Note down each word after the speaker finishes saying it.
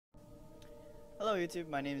Hello YouTube,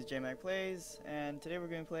 my name is JayMacPlays, and today we're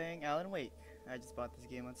going to be playing Alan Wake. I just bought this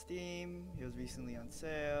game on Steam. It was recently on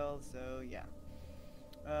sale, so yeah.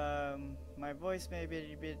 My voice may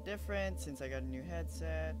be a bit different since I got a new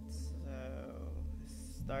headset, so let's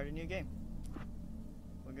start a new game.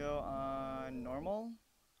 We'll go on normal,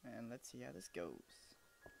 and let's see how this goes.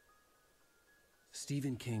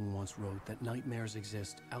 Stephen King once wrote that nightmares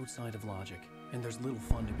exist outside of logic, and there's little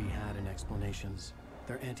fun to be had in explanations.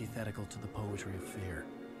 They're antithetical to the poetry of fear.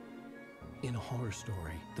 In a horror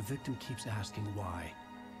story, the victim keeps asking why,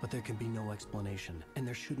 but there can be no explanation, and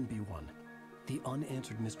there shouldn't be one. The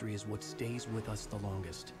unanswered mystery is what stays with us the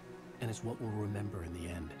longest, and it's what we'll remember in the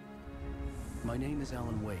end. My name is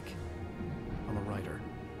Alan Wake. I'm a writer.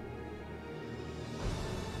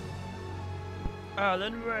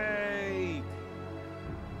 Alan Wake!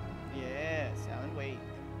 Yes, Alan Wake.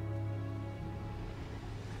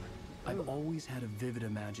 I've always had a vivid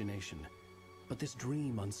imagination, but this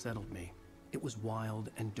dream unsettled me. It was wild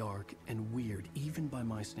and dark and weird, even by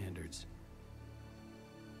my standards.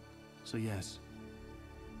 So yes,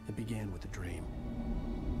 it began with a dream.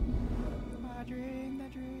 My dream.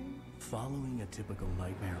 Following a typical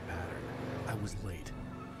nightmare pattern, I was late,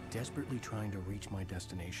 desperately trying to reach my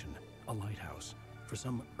destination, a lighthouse. For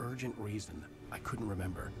some urgent reason, I couldn't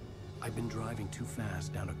remember. I'd been driving too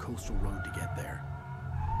fast down a coastal road to get there.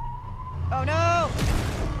 Oh no!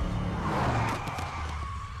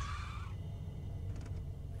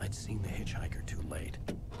 I'd seen the hitchhiker too late.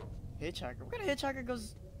 Hitchhiker? What kind of hitchhiker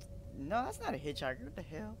goes... No, that's not a hitchhiker. What the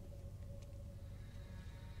hell?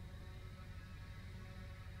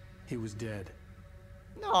 He was dead.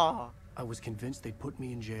 No! I was convinced they'd put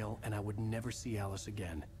me in jail and I would never see Alice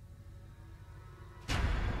again.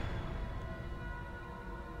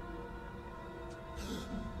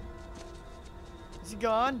 Is he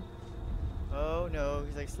gone? Oh no,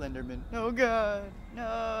 he's like Slenderman. No, God!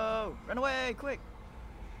 No! Run away, quick!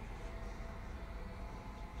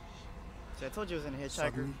 See, I told you it was in a hitchhiker.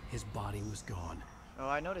 Suddenly, his body was gone. Oh,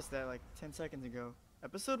 I noticed that like 10 seconds ago.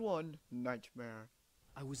 Episode 1, Nightmare.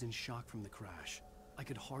 I was in shock from the crash. I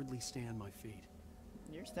could hardly stay on my feet.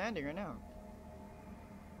 You're standing right now.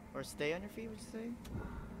 Or stay on your feet, would you say?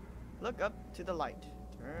 Look up to the light.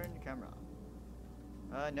 Turn the camera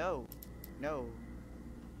on. No. No.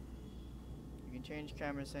 You can change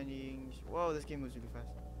camera settings. Whoa, this game moves really fast.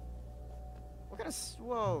 What kind of...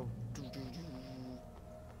 Whoa.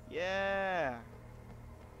 Yeah.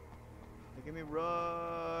 Look at me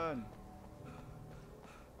run.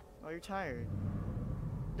 Oh, you're tired.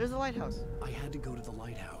 There's a lighthouse. I had to go to the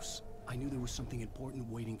lighthouse. I knew there was something important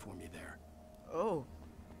waiting for me there. Oh.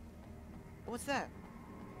 What's that?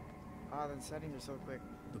 Ah, the settings are so quick.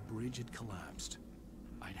 The bridge had collapsed.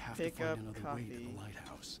 I'd have Pick to find up another way to coffee. the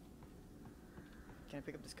lighthouse. Can I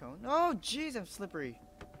pick up this cone? Oh, jeez, I'm slippery.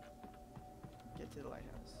 Get to the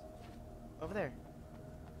lighthouse. Over there.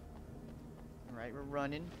 Alright, we're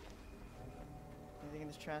running. Anything in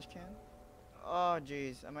this trash can? Oh,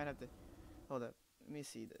 jeez, I might have to... Hold up. Let me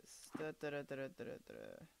see this.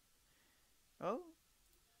 Oh?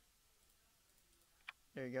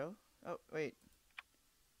 There you go. Oh, wait.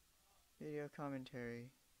 Video commentary.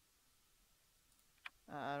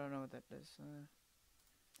 I don't know what that does.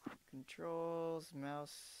 Controls,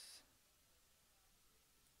 mouse.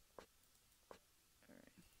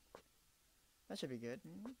 Alright. That should be good.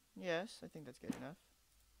 Yes, I think that's good enough.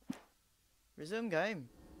 Resume game.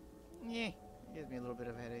 Yeah, it gives me a little bit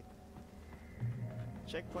of a headache.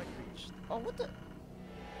 Checkpoint reached. Oh, what the?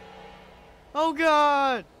 Oh,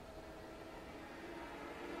 God!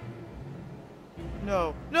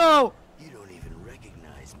 No. No! You don't even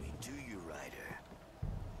recognize me, do you, Ryder?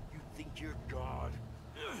 You think you're God?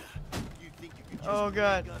 You think you can just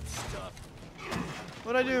God. make up stuff?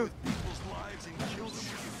 What'd I do? With people's lives and kill them when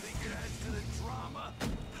you think it adds to the drama?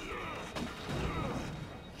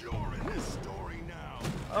 You're in this story now.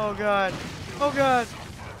 Oh, God. Oh, God.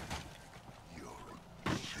 You're a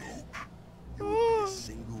joke. There would be a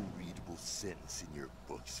single readable sentence in your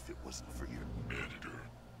books if it wasn't for your editor.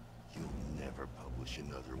 You'll never publish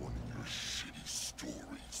another one of your shitty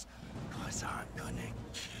stories, 'cause I'm gonna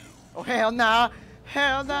kill. Oh, hell nah.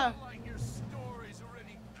 Hell nah. Like your story's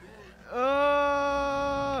already good.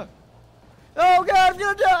 Oh, God, I'm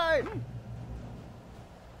gonna die.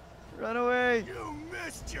 Run away. You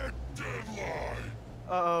missed your deadline.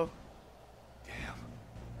 Uh-oh. Damn.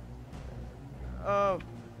 Oh.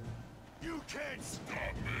 You can't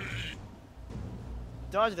stop me.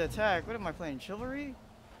 Dodge the attack. What am I playing? Chivalry?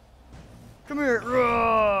 Come here.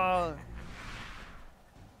 Roar.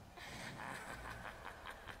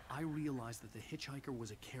 I realized that the hitchhiker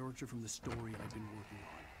was a character from the story I'd been working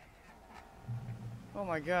on. Oh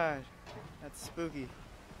my god. That's spooky.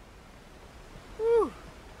 Whew.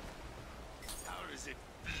 How does it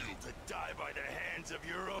feel to die by the hands of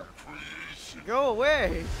your oppression? Go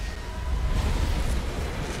away.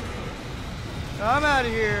 I'm out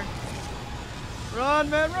of here. Run,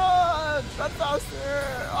 man, run! Run faster!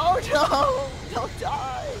 Oh no! Don't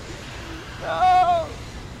die! No!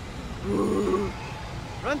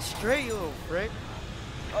 Run straight, you little frick.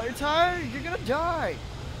 Oh, you're tired? You're gonna die!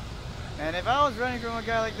 And if I was running from a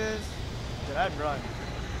guy like this, then I'd run.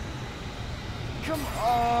 Come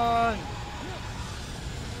on!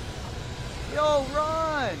 Yo,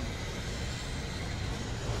 run!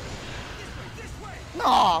 This way!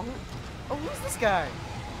 No! Oh, who's this guy?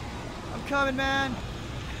 I'm coming, man.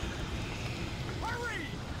 Hurry!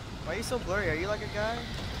 Why are you so blurry? Are you like a guy?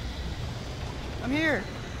 I'm here.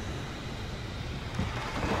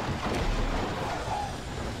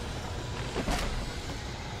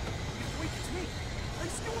 Wait, it's me. I'm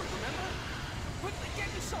Stuart, remember? Quickly, get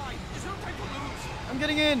inside. There's no time to lose. I'm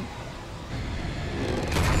getting in.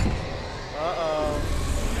 Uh-oh.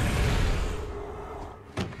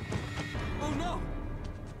 Oh no!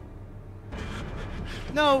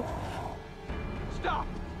 No. Stop!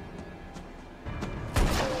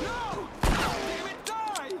 No! Damn it,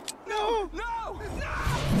 die! No. No! No!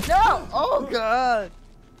 No. Oh, God.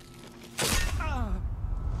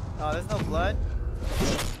 Oh, there's no blood?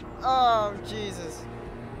 Oh, Jesus.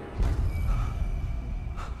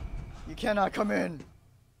 You cannot come in.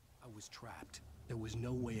 I was trapped. There was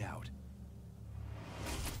no way out.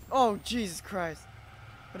 Oh, Jesus Christ.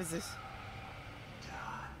 What is this?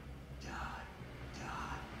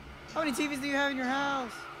 How many TVs do you have in your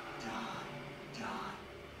house?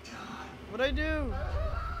 What'd I do?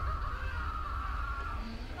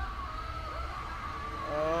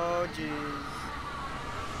 Oh, jeez.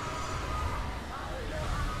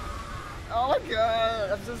 Oh my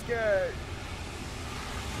god, I'm so scared.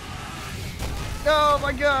 Oh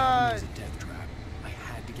my It god. was a death trap. I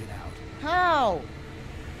had to get out. How?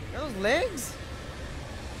 Are those legs?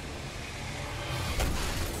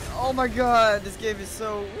 Oh my god, this game is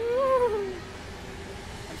so... Woo.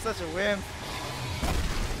 I'm such a wimp.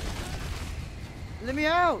 Let me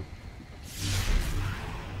out.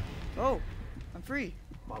 Oh, I'm free.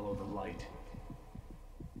 Follow the light.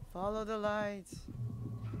 Follow the lights.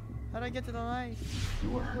 How'd I get to the light?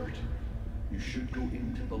 You are hurt. You should go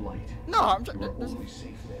into the light. No, I'm You are only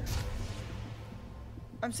safe there.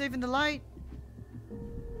 I'm safe in the light.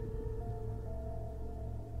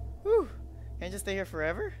 Whew. Can I just stay here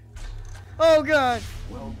forever? Oh god.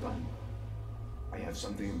 Well done. I have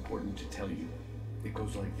something important to tell you. It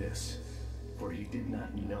goes like this. For he did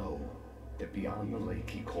not know that beyond the lake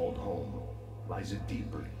he called home lies a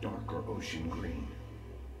deeper, darker ocean green,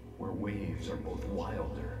 where waves are both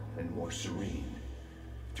wilder and more serene.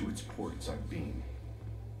 To its ports I've been.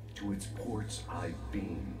 To its ports I've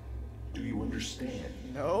been. Do you understand?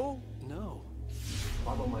 No? No.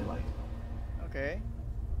 Follow my light. Okay.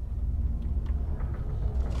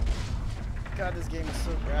 God, this game is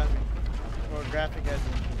so graphic. Or graphic as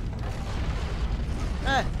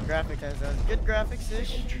in... graphic as in... Good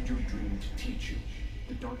graphics-ish. I entered your dream to teach you.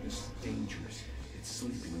 The darkness is dangerous. It's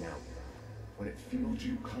sleeping now. When it feels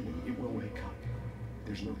you coming, it will wake up.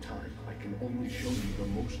 There's no time. I can only show you the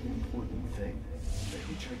most important thing. The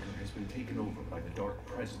hitchhiker has been taken over by the dark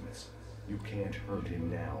presence. You can't hurt him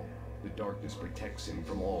now. The darkness protects him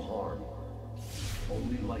from all harm.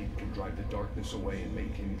 Only light can drive the darkness away and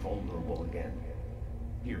make him vulnerable again.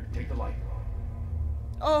 Here, take the light.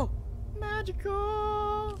 Oh!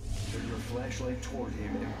 Magical! Turn your flashlight toward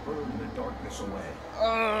him and burn the darkness away.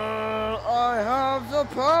 I have the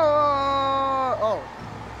power! Oh.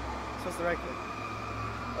 Supposed to right click.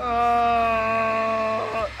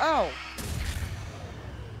 Ow!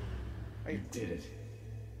 You did it.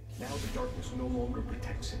 Now the darkness no longer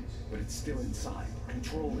protects him, but it's still inside,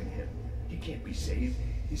 controlling him. He can't be saved.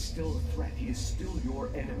 He's still a threat. He is still your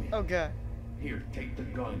enemy. Oh god. Here, take the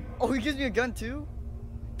gun. Oh, he gives me a gun too?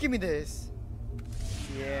 Give me this.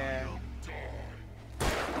 Yeah.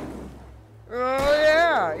 Oh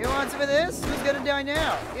yeah! You want some of this? Who's gonna die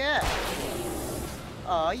now? Yeah.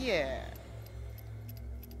 Oh yeah.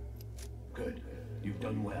 Good. You've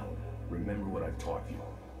done well. Remember what I've taught you.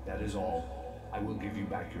 That is all. I will give you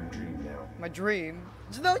back your dream now. My dream?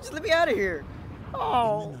 No, just let me out of here.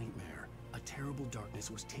 Oh. In the nightmare, a terrible darkness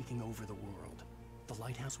was taking over the world. The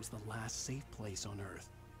lighthouse was the last safe place on Earth.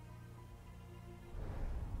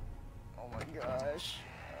 Oh my gosh.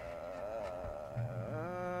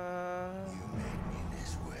 You made me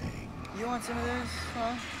this way. You want some of this,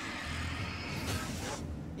 huh?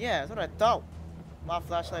 Yeah, that's what I thought. My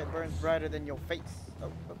flashlight burns brighter than your face.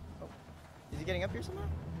 Oh, oh, oh. Is he getting up here somehow?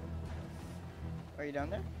 Are you down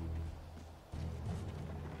there?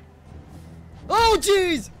 Oh,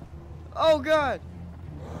 jeez! Oh, God!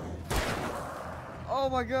 Oh,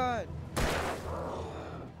 my God!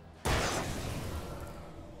 Well,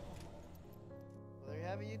 there you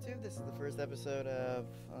have it, YouTube. This is the first episode of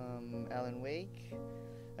Alan Wake.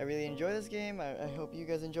 I really enjoy this game. I hope you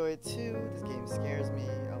guys enjoy it too. This game scares me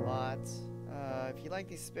a lot. If you like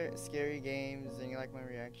these scary games and you like my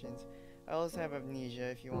reactions, I also have Amnesia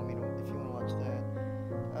if you want to watch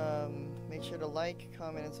that. Make sure to like,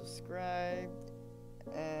 comment, and subscribe.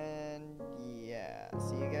 And yeah,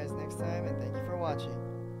 see you guys next time, and thank you for watching.